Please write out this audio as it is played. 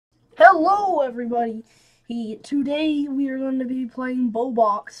Hello, everybody. Today we are going to be playing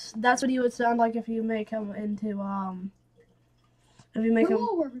Roblox. That's what he would sound like if you make him into If you make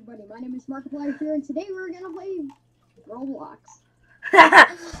Hello, everybody. My name is Markiplier here, and today we're gonna play Roblox.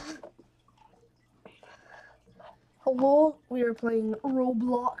 Hello, we are playing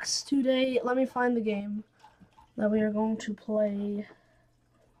Roblox today. Let me find the game that we are going to play.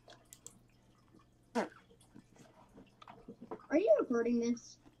 Are you recording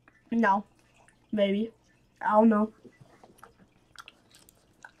this? No, maybe. I don't know.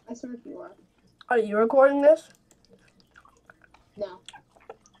 I swear if you are. Are you recording this? No.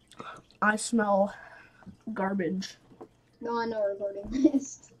 I smell garbage. No, I'm not recording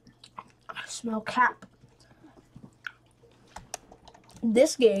this. I smell cap.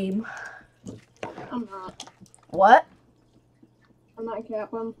 This game. I'm not. What? I'm not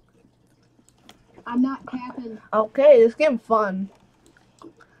capping. I'm not capping. Okay, this game fun.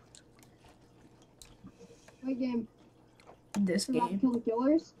 What game? This Survive game. Kill the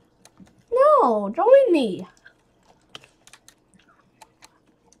Killers? No, join me.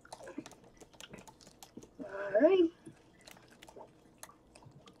 Alright.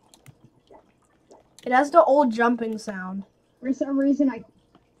 It has the old jumping sound. For some reason, I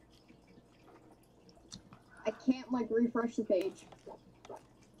can't, like, refresh the page.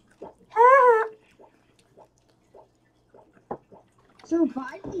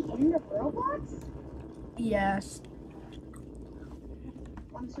 Survive the end of Roblox? Yes.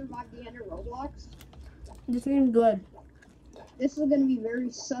 Want to survive the end of Roblox? This game's good. This is gonna be very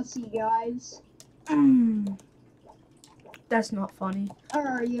sussy, guys. That's not funny. Where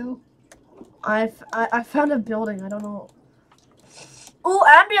are you? I found a building. I don't know. Oh,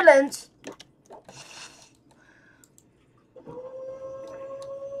 ambulance!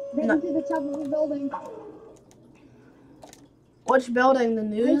 Get into the top of the building. Which building? The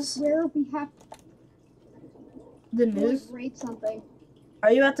news? I swear we have The to news? rate something.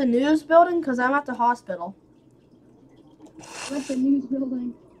 Are you at the news building? Because I'm at the hospital. What's the news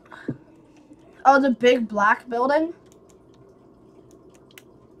building? Oh, the big black building?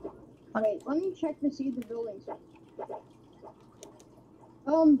 Wait, let me check to see the buildings.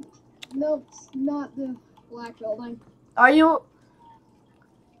 No, it's not the black building. Are you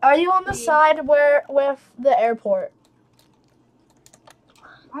on the side with the airport?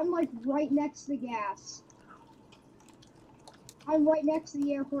 I'm like right next to the gas. I'm right next to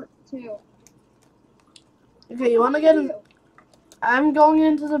the airport too. Okay, you want to get in? I'm going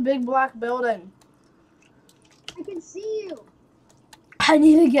into the big black building. I can see you. I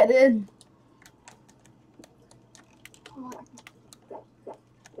need to get in.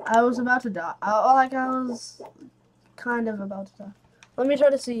 I was about to die. I was kind of about to die. Let me try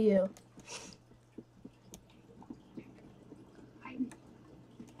to see you.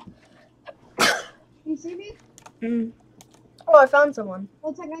 You see me? Oh, I found someone.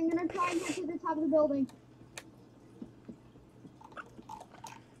 1 second, I'm gonna try and get to the top of the building.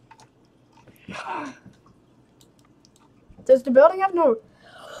 Does the building have no...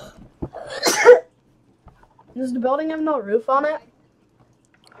 Does the building have no roof on it?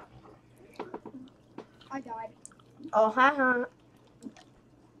 I died. Oh, haha.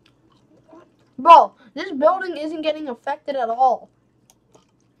 Bro, this building isn't getting affected at all.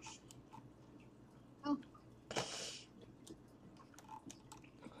 Oh.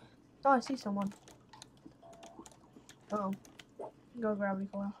 Oh, I see someone. Oh. Go gravity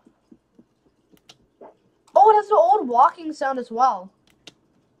coil. Oh, it has the old walking sound as well.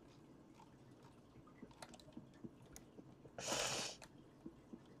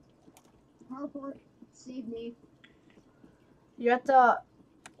 Carport, save me. You're at the...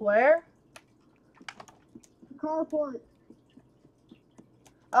 Where? Carport.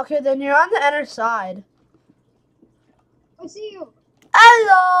 Okay, then you're on the inner side. I see you.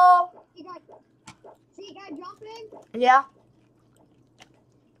 Hello! See a guy jumping? Yeah.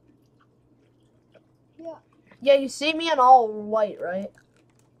 Yeah. Yeah, you see me in all white, right?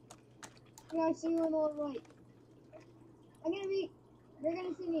 Yeah, I see you in all white. You're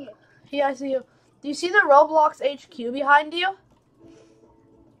gonna see me. Yeah, I see you. Do you see the Roblox HQ behind you?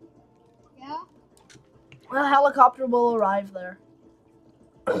 Yeah? A helicopter will arrive there.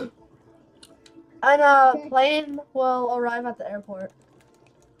 And a plane will arrive at the airport.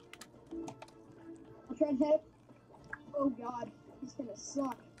 I'll try and hit. Oh god, he's gonna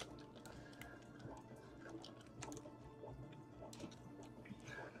suck.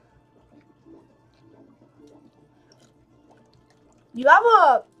 You have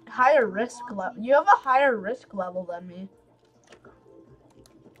a higher risk level. You have a higher risk level than me.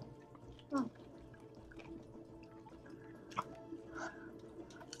 Huh.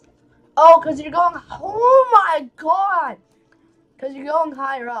 Oh, because you're going. Oh my god! Because you're going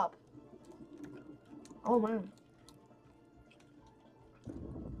higher up. Oh man.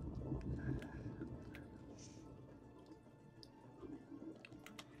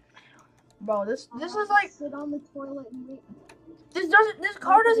 Bro, this is like. Sit on the toilet and wait. This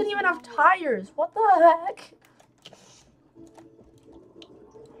car doesn't even have tires. What the heck?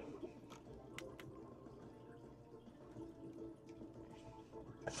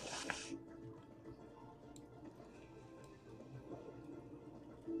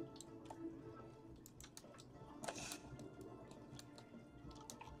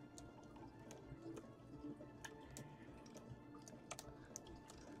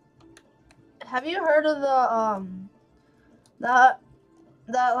 Have you heard of the that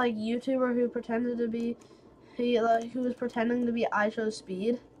like YouTuber who pretended to be who was pretending to be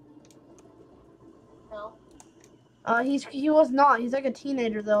IShowSpeed? No. He was not. He's like a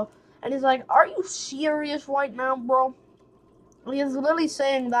teenager though, and he's like, "Are you serious right now, bro?" He is literally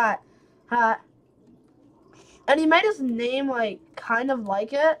saying that, and he made his name like kind of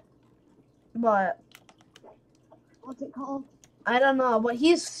like it, but What's it called? I don't know. But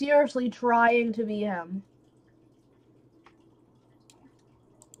he's seriously trying to be him.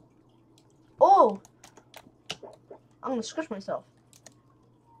 Oh, I'm gonna squish myself.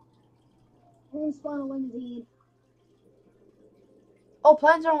 I'm gonna spawn a limousine. Oh,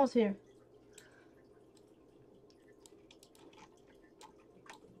 planes are almost here.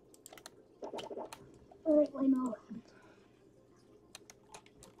 Alright, Lamo.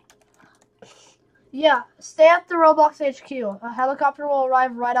 Yeah, stay at the Roblox HQ. A helicopter will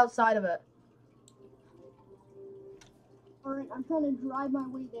arrive right outside of it. Alright, I'm trying to drive my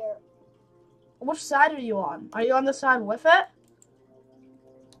way there. Which side are you on? Are you on the side with it?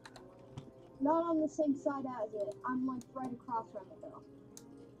 Not on the same side as it. I'm like right across from it though.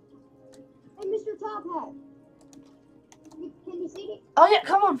 Hey, Mr. Top Hat! Can you see me? Oh yeah,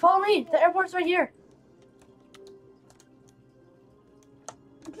 come on, follow me. The airport's right here.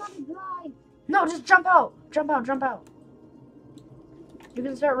 I'm trying to drive. No, just jump out. Jump out, jump out. You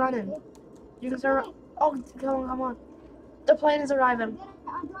can start running. You can start. Oh, come on, come on. The plane is arriving.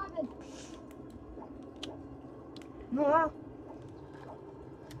 I'm driving. No.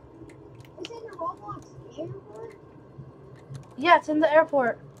 Is it in the Roblox airport? Yeah, it's in the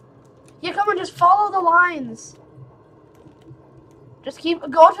airport. Yeah, come on, just follow the lines. Just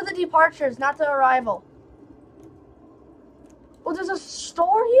go to the departures, not the arrival. Oh, there's a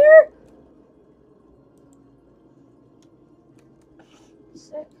store here?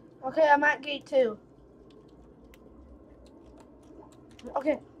 Sick. Okay, I'm at gate 2.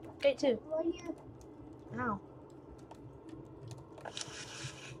 Okay, gate 2. Right here. Ow.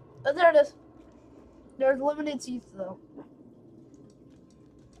 Oh, there it is. There's limited seats, though.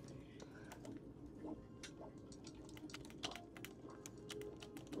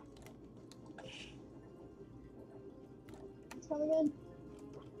 It's coming in.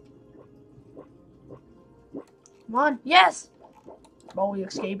 Come on. Yes! Oh, we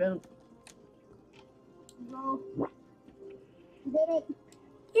escaping. Bro. You did it.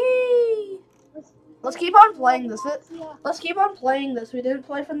 Yee! Let's keep on playing this. Let's keep on playing this. We didn't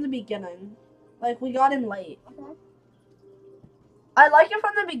play from the beginning. Like, we got in late. Okay. I like it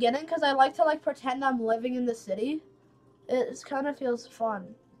from the beginning because I like to, like, pretend I'm living in the city. It kind of feels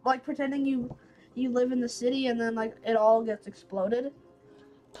fun. Like, pretending you live in the city and then, like, it all gets exploded.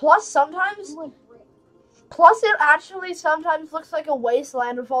 Plus, it actually sometimes looks like a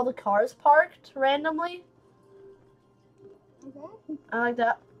wasteland with all the cars parked randomly. Okay. I like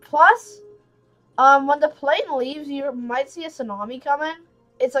that. Plus, when the plane leaves, you might see a tsunami coming.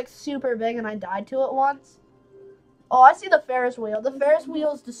 It's like super big, and I died to it once. Oh, I see the Ferris wheel. The Ferris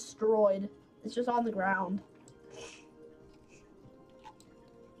wheel is destroyed. It's just on the ground.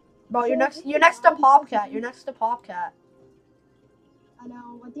 Bro, you're next to Popcat. You're next to Popcat. I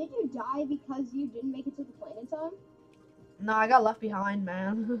know, but did you die because you didn't make it to the plane in time? No, I got left behind,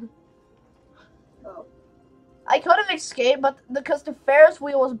 man. Oh. I could have escaped, but because the Ferris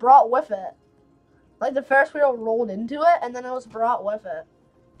wheel was brought with it. Like, the Ferris wheel rolled into it, and then it was brought with it.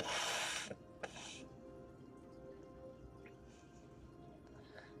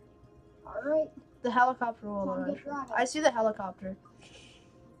 Alright. The helicopter will Time to arrive. get driving. I see the helicopter.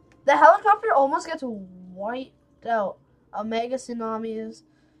 The helicopter almost gets wiped out. A mega tsunami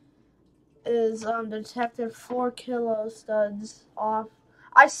is detected 4 kilo studs off.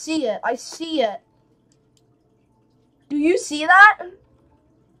 I see it. I see it. Do you see that?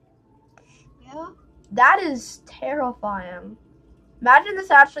 Yeah? That is terrifying. Imagine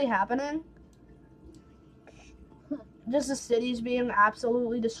this actually happening. just the city's being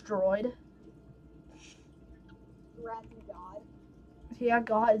absolutely destroyed. Wrath of God. Yeah,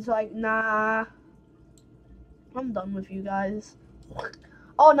 God's like, nah, I'm done with you guys.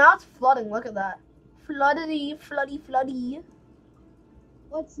 Oh, now it's flooding. Look at that. Floodedy, floody, floody.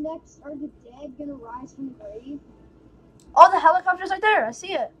 What's next? Are the dead gonna rise from the grave? Oh, the helicopter's right there. I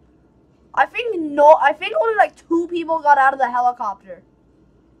see it. I think only like 2 people got out of the helicopter.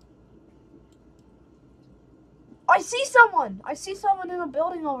 I see someone. I see someone in a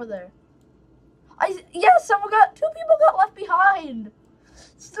building over there. Yes, 2 people got left behind.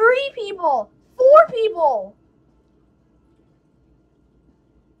 3 people. 4 people.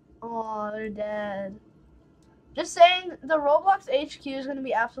 Oh, they're dead. Just saying, the Roblox HQ is going to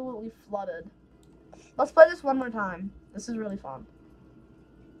be absolutely flooded. Let's play this one more time. This is really fun.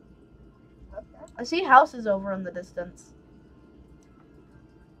 Okay. I see houses over in the distance.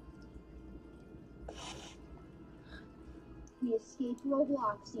 We escaped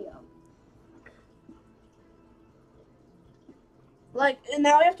Robloxio. Like, and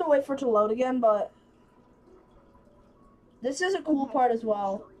now we have to wait for it to load again, but this is a cool part as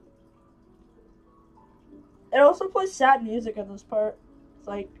well. It also plays sad music at this part. It's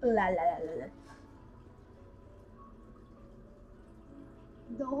like, la la la la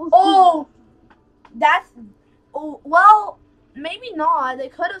la. Oh! That's, oh, well, maybe not. They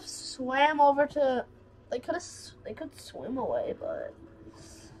could have swam over to, they could swim away, but.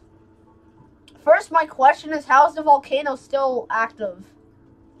 First, my question is, how is the volcano still active?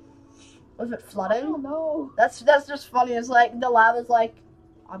 Was it flooding? I don't know. That's just funny. It's like, the lava's like,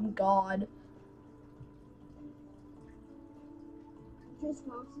 I'm God. Just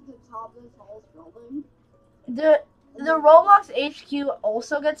goes to the top of this tallest building. The Roblox HQ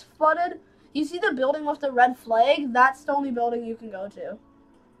also gets flooded. You see the building with the red flag? That's the only building you can go to.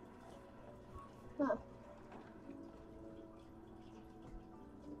 Huh.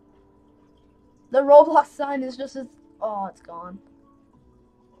 The Roblox sign is just as, oh, it's gone.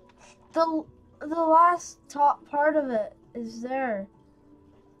 The last top part of it is there.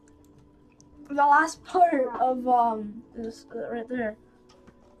 The last part of is right there.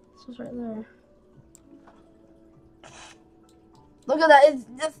 This was right there. Look at that. It's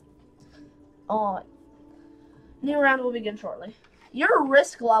just, oh. New round will begin shortly. Your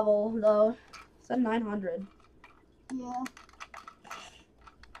risk level though, it's at 900. Yeah.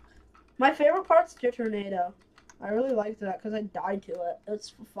 My favorite part's your tornado. I really liked that because I died to it.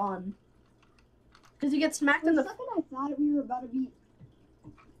 It's fun. Because you get smacked in the. For a second, I thought we were about to be.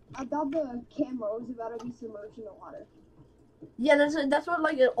 I thought the camera was about to be submerged in the water. Yeah, that's what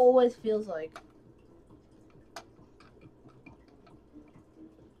like it always feels like.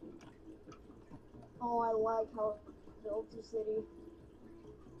 Oh, I like how it built the city.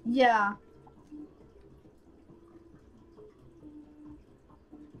 Yeah.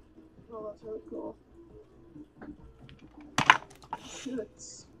 Oh, that's really cool.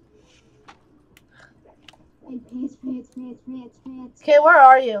 Shoots. And pants. Okay, where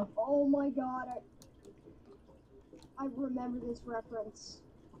are you? Oh my god, I remember this reference.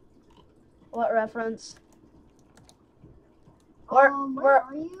 What reference? Where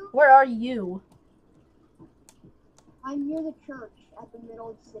are you? Where are you? I'm near the church at the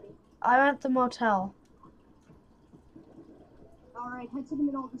middle of the city. I'm at the motel. Alright, head to the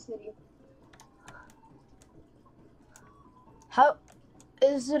middle of the city. How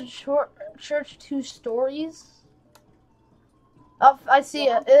is the church 2 stories? Oh, I see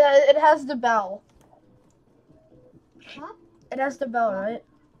it. It has the bell. Huh? It has the bell, right?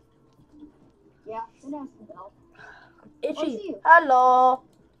 Yeah, it has the bell. Itchy. Oh, I see you. Hello.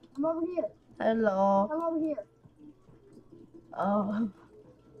 I'm over here. Hello. I'm over here. Oh.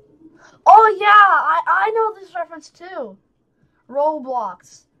 Oh yeah, I know this reference too.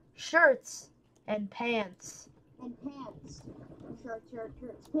 Roblox, shirts, and pants. And pants. Shirts,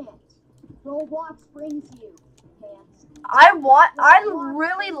 pants. Roblox brings you pants. I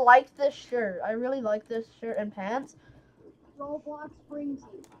really like this shirt. I really like this shirt and pants. Roblox brings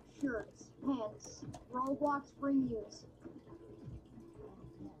you shirts, pants. Roblox brings you.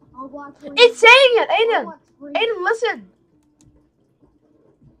 Roblox brings It's saying it, Aiden. Roblox brings Aiden, listen.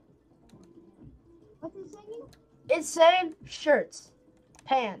 What's it saying? It's saying shirts,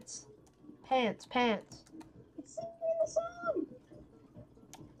 pants, pants. It's singing the song.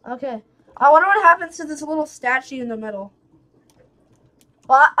 Okay. I wonder what happens to this little statue in the middle.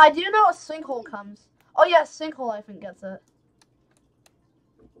 Well, I do know a sinkhole comes. Oh yes, sinkhole I think gets it.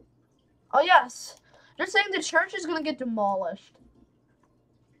 Oh yes. They're saying the church is gonna get demolished.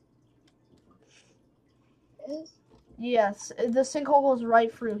 Is? Yes, the sinkhole goes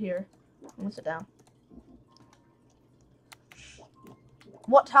right through here. I'm gonna sit down.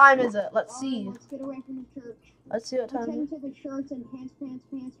 What time is it? Let's see. Let's get away from the church. Let's see what time it is. To the church and pants.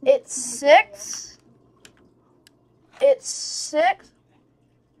 It's 6. It's 6.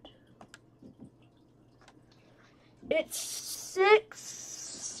 It's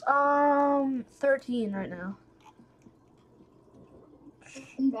 6. 13 right now.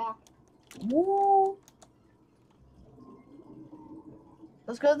 I'm back. Woo.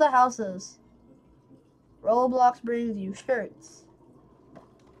 Let's go to the houses. Roblox brings you shirts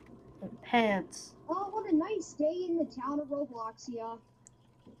and pants. Oh, what a nice day in the town of Roblox, yeah.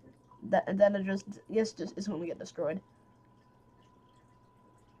 And then it just it's when we get destroyed.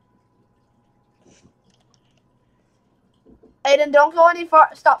 Aiden, don't go any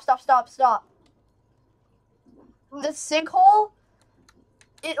far. Stop. What? This sinkhole,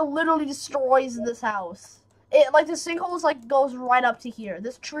 it literally destroys this house. It like the sinkhole is like goes right up to here.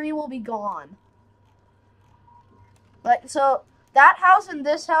 This tree will be gone. Like so, that house and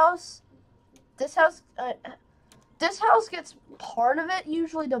this house gets part of it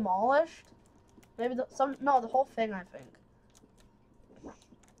usually demolished. Maybe the whole thing. I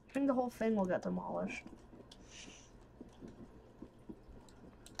think the whole thing will get demolished.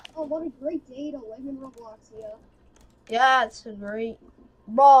 Oh, what a great day to live in Roblox, yeah. Yeah, it's a great...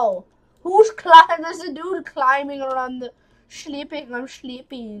 Bro, who's climbing? There's a dude climbing around the... Sleeping, I'm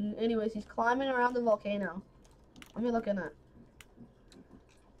sleeping. Anyways, he's climbing around the volcano. Let me look in it.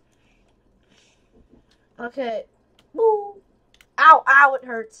 Okay. Woo! Ow, it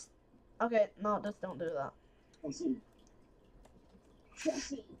hurts. Okay, no, just don't do that.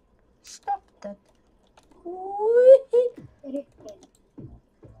 Jesse. Stop that. Whee!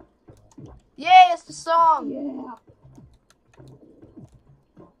 Yay, it's the song! Yeah.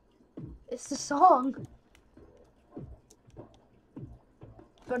 It's the song.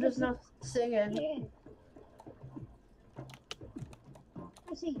 But there's no singing. Yeah.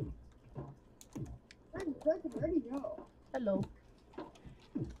 Jesse. Where'd you go? Hello.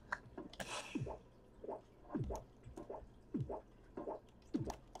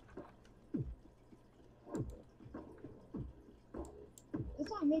 This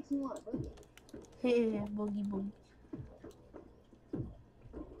song makes me want to boogie. Hey, boogie.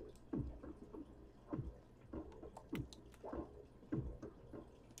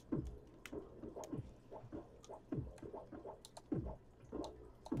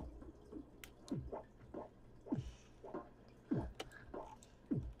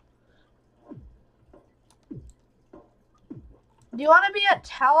 Do you want to be at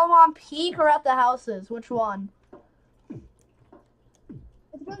Talamon Peak or at the houses? Which one?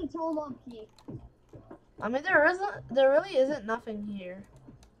 Let's go to Talamon Peak. I mean, there really isn't nothing here.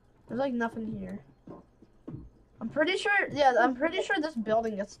 There's like nothing here. I'm pretty sure this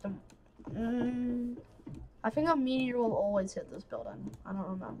building gets to... I think a meteor will always hit this building. I don't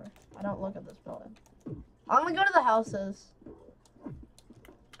remember. I don't look at this building. I'm gonna go to the houses.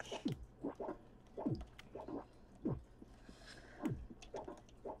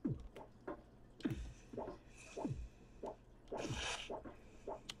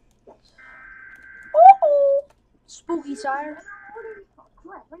 Spooky siren. Oh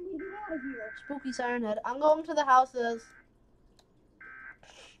crap, I need to get out of here. Spooky siren head. I'm going to the houses.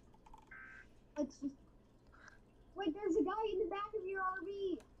 Wait, there's a guy in the back of your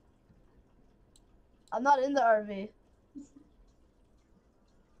RV. I'm not in the RV.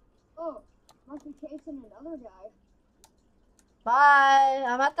 Oh, must be chasing another guy. Bye.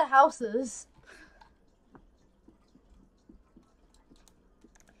 I'm at the houses.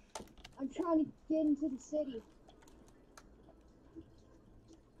 I'm trying to get into the city.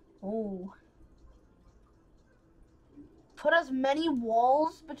 Oh. Put as many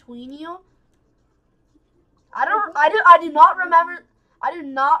walls between you. I do not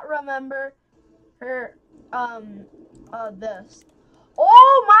remember her this.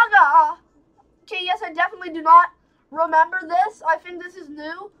 Oh my god. Okay, yes, I definitely do not remember this. I think this is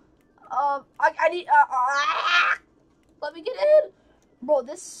new. I need let me get in. Bro,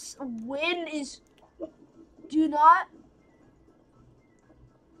 this wind is do not.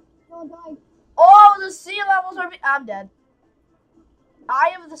 Oh, the sea levels are I'm dead.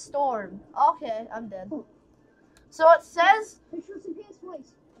 Eye of the storm. Okay, I'm dead. So it says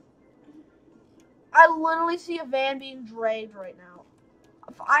I literally see a van being dragged right now.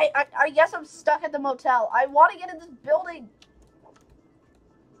 I guess I'm stuck at the motel. I want to get in this building.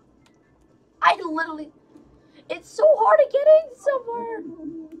 It's so hard to get in somewhere.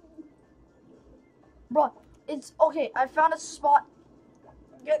 Bro, it's okay. I found a spot.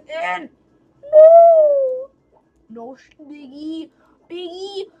 Get in. No,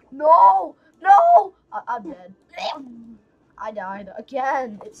 Biggie, no, I'm dead. I died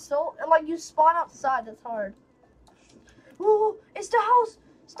again. It's so like you spawn outside. That's hard. Ooh, it's the house.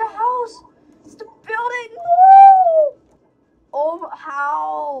 It's the house. It's the building. No. Oh,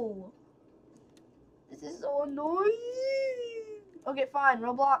 how? This is so annoying. Okay, fine.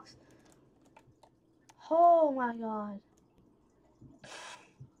 Roblox. Oh my god.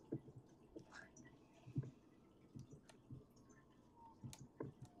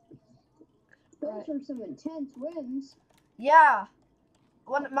 Those are some intense wins. Yeah.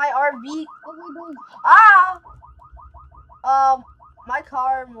 When my RV. Oh, Ah. My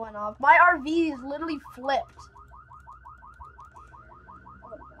car went off. My RV is literally flipped.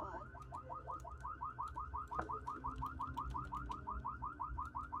 oh god.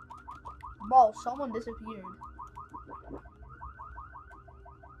 Bro, someone disappeared.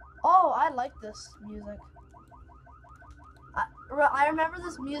 Oh, I like this music. I remember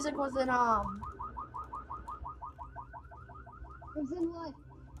this music was in It was in what?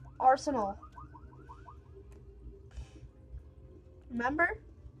 Arsenal. Remember?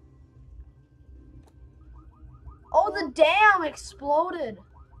 Oh, the dam exploded.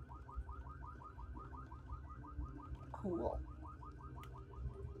 Cool.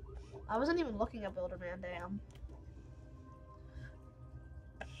 I wasn't even looking at Builderman Dam.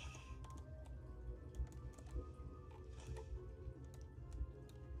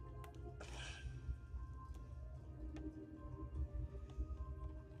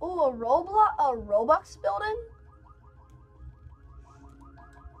 Oh, a Robux building?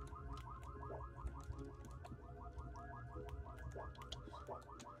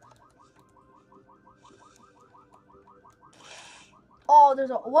 Oh, there's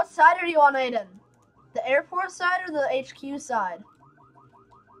a. What side are you on, Aiden? The airport side or the HQ side?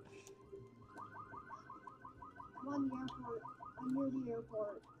 I'm on the airport. I'm near the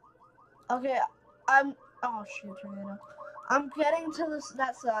airport. Okay, Oh shoot, tornado. I'm getting to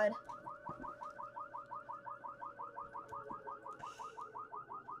that side.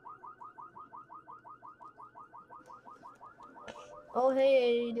 Oh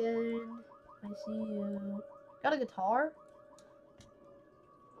hey, Aiden. I see you. Got a guitar?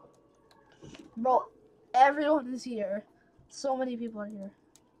 Bro, everyone is here. So many people are here.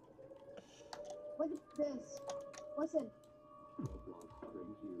 Look at this. Listen.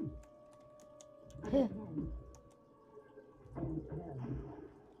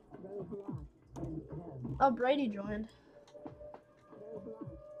 Oh, Brady joined.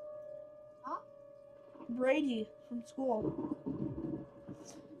 Huh? Brady from school.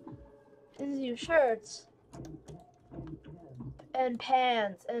 His new shirts. And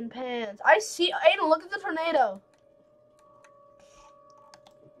pants. I see. Aiden, look at the tornado.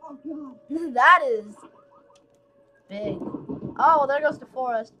 Oh god. That is big. Oh, there goes the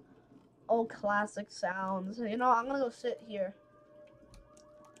forest. Oh, classic sounds. You know, I'm gonna go sit here.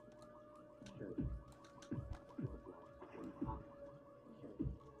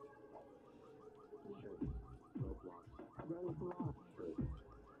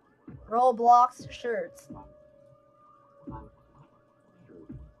 Roblox shirts.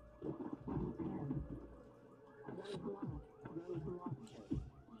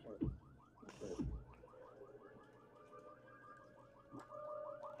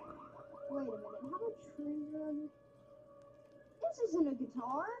 Wait a minute. How much trees are there? This isn't a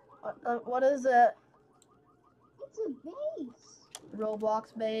guitar. What is it? It's a bass.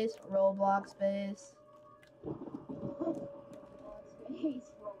 Roblox base. Roblox base. Roblox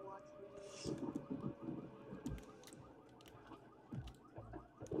bass. Roblox bass.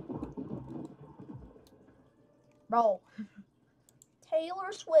 Bro.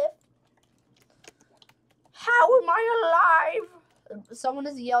 Taylor Swift. How am I alive? Someone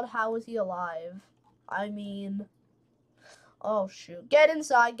has yelled, how is he alive? I mean, oh shoot. Get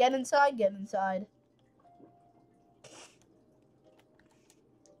inside, get inside, get inside.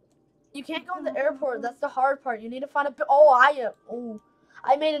 You can't go in the airport. That's the hard part. You need to find a. Oh,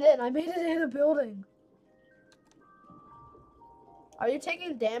 I made it in. I made it in a building. Are you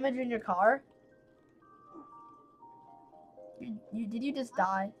taking damage in your car? Did you just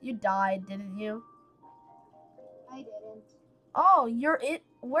die? You died, didn't you? I didn't. Oh, you're it.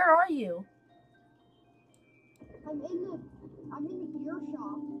 Where are you? I'm in the gear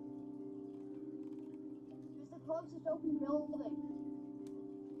shop. It's the closest open building.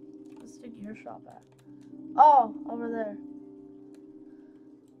 What's the gear shop at? Oh, over there.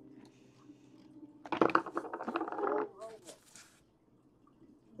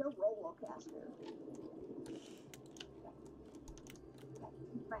 The Rollocaster.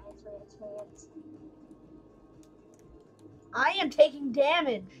 France. I am taking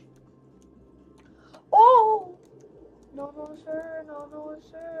damage. Oh! No, no, sir. No, no,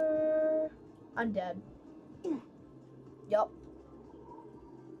 sir. I'm dead. Yup.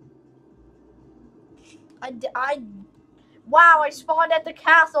 Wow, I spawned at the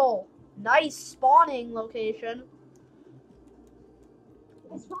castle. Nice spawning location.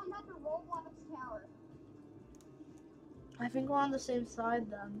 I spawned at the Roblox tower. I think we're on the same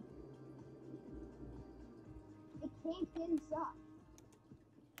side then. It can't get inside.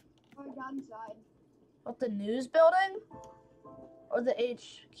 Oh, I got inside. What, the news building? Or the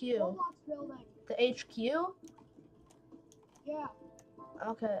HQ? Roblox building. The HQ? Yeah.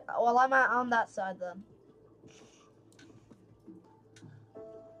 Okay, well I'm on that side then.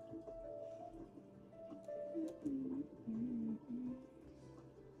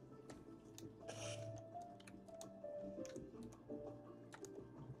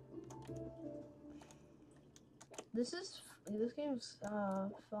 This game's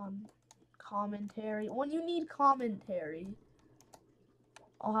fun. Commentary. When you need commentary.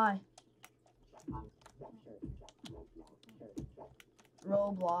 Oh hi.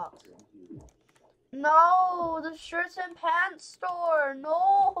 Roblox. No, the shirts and pants store.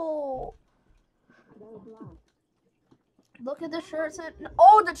 No. Look at the shirts and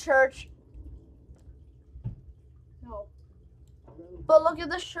the church. No. But look at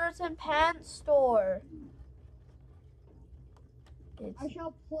the shirts and pants store. I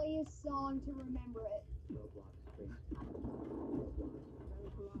shall play a song to remember it.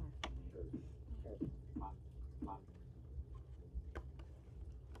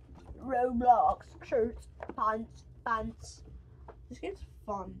 Roblox shirts, pants. This game's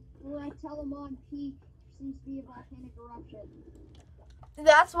fun. When I tell them on peak, seems to be a volcanic eruption.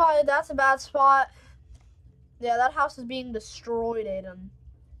 That's why that's a bad spot. Yeah, that house is being destroyed, Aiden.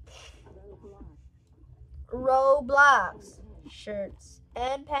 Roblox shirts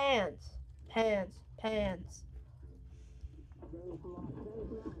and pants.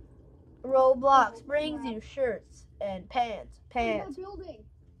 Roblox brings you shirts and pants. That building.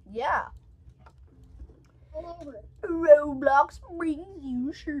 Yeah. All over. Roblox brings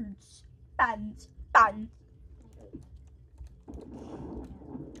you shirts, pants. Ow!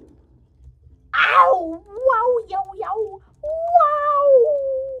 Wow! Yo! Wow!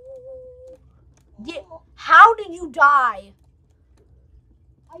 Yeah. How did you die?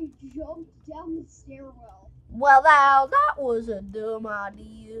 I jumped down the stairwell. Well, now that was a dumb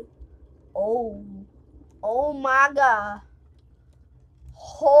idea. Oh my God.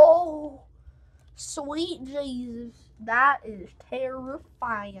 Oh, sweet Jesus. That is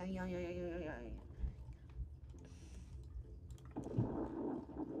terrifying.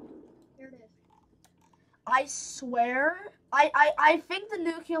 There it is. I swear, I think the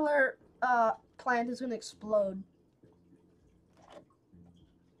nuclear plant is gonna explode.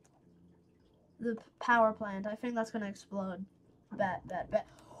 The power plant, I think that's gonna explode. Bet.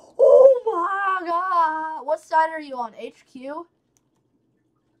 Oh my God! What side are you on? HQ?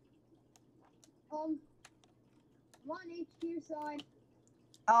 I'm on HQ side.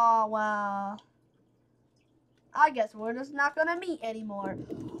 Oh wow. I guess we're just not gonna meet anymore.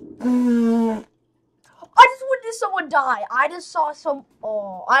 I just witnessed someone die. I just saw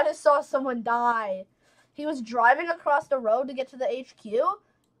someone die. He was driving across the road to get to the HQ,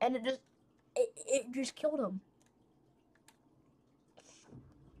 and it just killed him.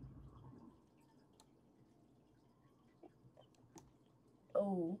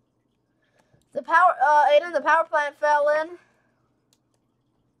 Oh. Aiden, the power plant fell in.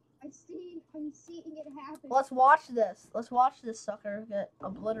 I'm seeing it happen. Let's watch this. Let's watch this sucker get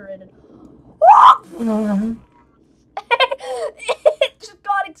obliterated. It just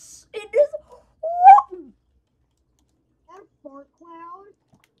got it just. That fart cloud?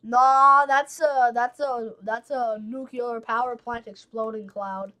 Nah, that's a nuclear power plant exploding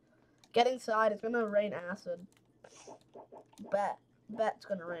cloud. Get inside. It's gonna rain acid. Bet it's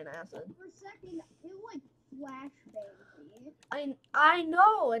gonna rain acid. For a second, it like flashbanged me. I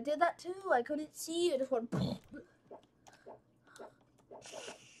know. I did that too. I couldn't see. It just went.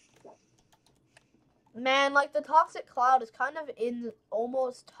 Man, like the toxic cloud is kind of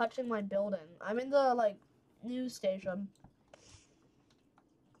almost touching my building. I'm in the like news station.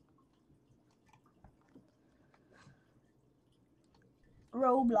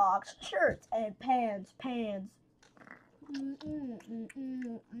 Roblox shirts and pants.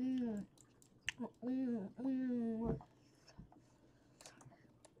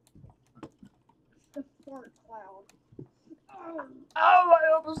 The fart cloud. Oh,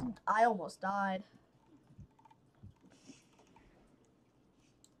 I almost died.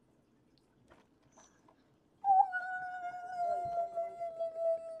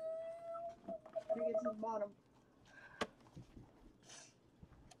 Bring it to the bottom.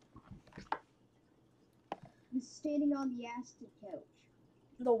 I'm standing on the acid couch.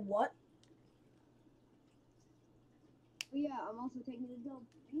 The what? But yeah, I'm also taking a dump.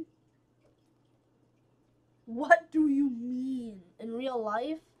 What do you mean? In real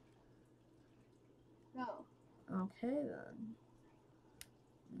life? No. Okay then.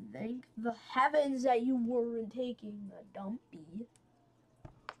 Thank the heavens that you weren't taking a dumpy.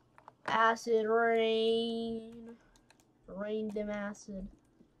 Acid rain. Rain them acid.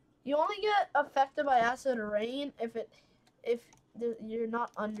 You only get affected by acid rain if you're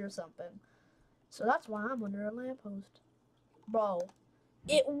not under something. So that's why I'm under a lamppost. Bro,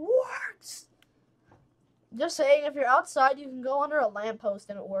 it works! Just saying, if you're outside, you can go under a lamppost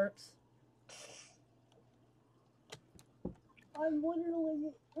and it works. I'm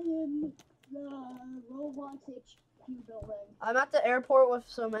literally in the Roblox HQ building. I'm at the airport with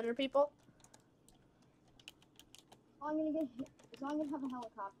some other people. I'm gonna get hit. So I'm gonna have a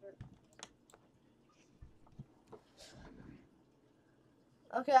helicopter.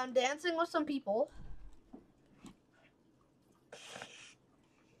 Okay, I'm dancing with some people.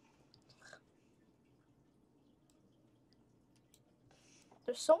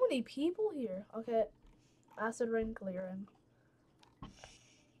 There's so many people here. Okay, acid rain clearing.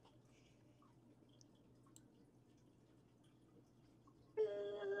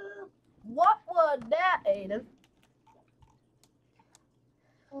 What was that, Aiden?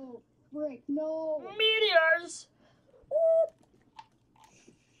 Oh, frick, no. Meteors! Ooh.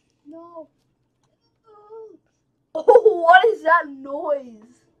 No. Oh, what is that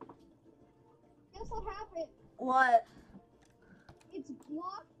noise? Guess what happened? What? It's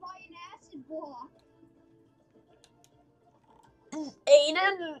blocked by an acid block.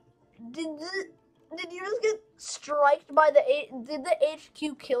 Aiden, did you just get striked by did the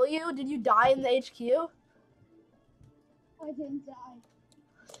HQ kill you? Did you die in the HQ? I didn't die.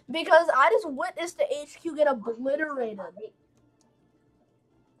 Because I just witnessed the HQ get obliterated.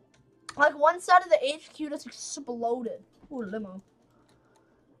 Like one side of the HQ just exploded. Ooh, limo.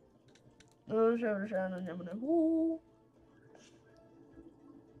 Ooh.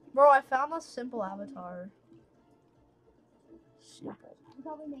 Bro, I found a simple avatar. Simple. I'll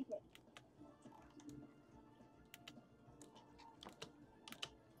probably make it.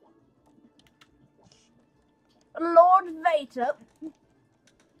 Lord Vader.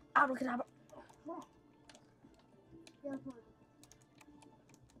 Abracadabra. Careful.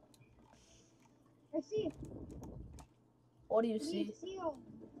 I see it. What do you If see?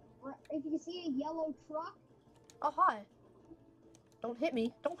 if you see a yellow truck. Oh, hi. Don't hit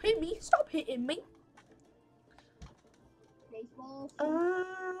me. Don't hit me. Stop hitting me. Baseball.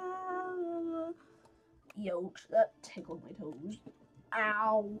 Yo, that tickled my toes.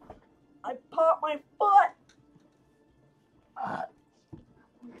 Ow. I popped my foot.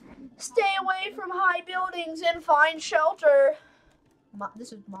 Stay away from high buildings and find shelter.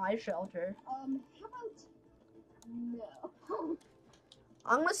 This is my shelter. How about no?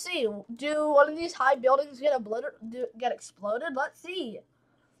 I'm gonna see. Do one of these high buildings get exploded? Let's see.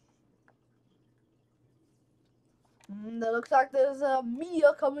 That looks like there's a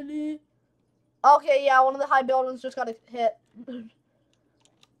Mia coming in. Okay, yeah, one of the high buildings just got hit.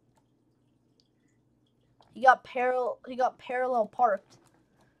 He got parallel parked.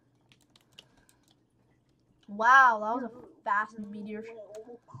 Wow, that was a fast meteor.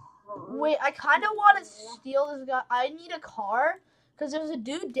 Wait, I kind of want to steal this guy. I need a car because there's a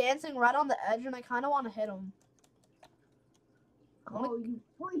dude dancing right on the edge, and I kind of want to hit him. I'm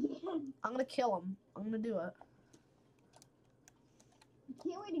gonna kill him. I'm gonna do it. I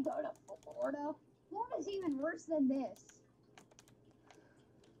can't wait to go to Florida. Florida's even worse than this.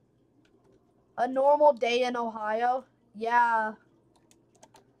 A normal day in Ohio? Yeah.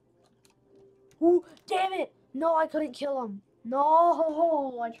 Ooh, damn it! No, I couldn't kill him.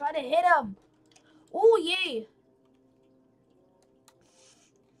 No, I tried to hit him. Ooh, yay.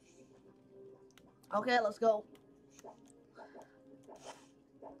 Okay, let's go.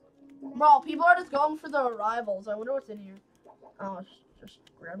 Bro, people are just going for the arrivals. I wonder what's in here. Oh, it's just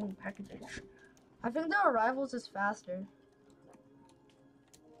grabbing packages. I think the arrivals is faster.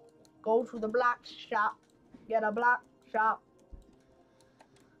 Go to the black shop. Get a black shop.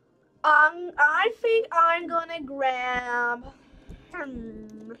 I think I'm gonna grab.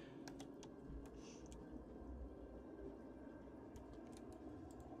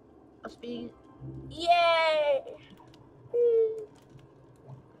 A speed. Yay!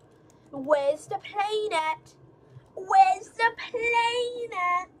 Where's the plane at? Where's the plane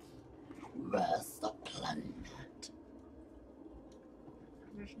at? Where's the plane at?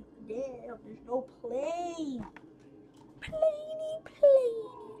 There's no plane. Plane.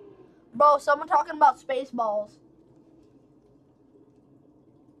 Bro, someone talking about Spaceballs.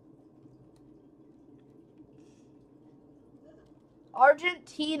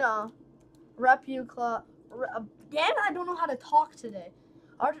 Argentina. Repula. Damn it, I don't know how to talk today.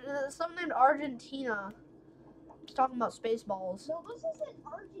 Someone named Argentina. Just talking about Spaceballs. No, this isn't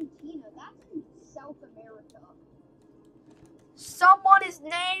Argentina. That's in South America. Someone is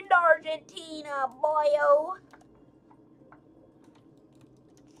named Argentina, boyo.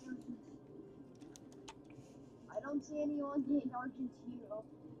 I don't see anyone named Argentina.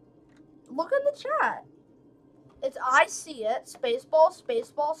 Look in the chat. It's I see it. Spaceballs,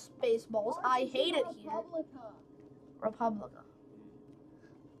 Spaceballs, Spaceballs. I hate it here. Republica.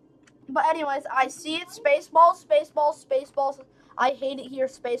 But anyways, I see it. Spaceballs, Spaceballs, Spaceballs. I hate it here.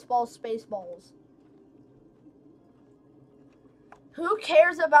 Spaceballs, Spaceballs. Who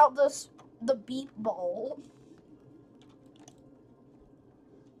cares about the beat ball?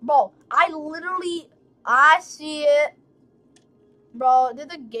 Bro, I see it. Bro, I think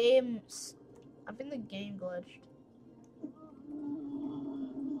the game glitched.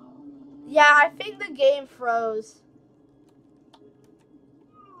 Yeah, I think the game froze.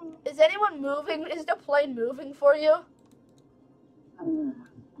 Is anyone moving? Is the plane moving for you? No.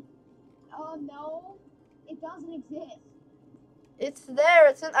 It doesn't exist. It's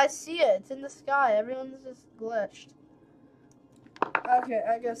there. I see it. It's in the sky. Everyone's just glitched. Okay,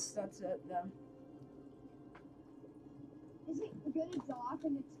 I guess that's it then. Is it gonna dock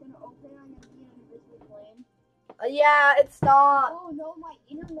and it's gonna open? I'm gonna be on an invisible plane. Yeah, it's not. Oh no, my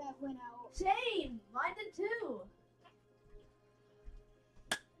internet went out. Same. Mine did too.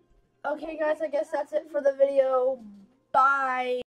 Okay, guys, I guess that's it for the video. Bye.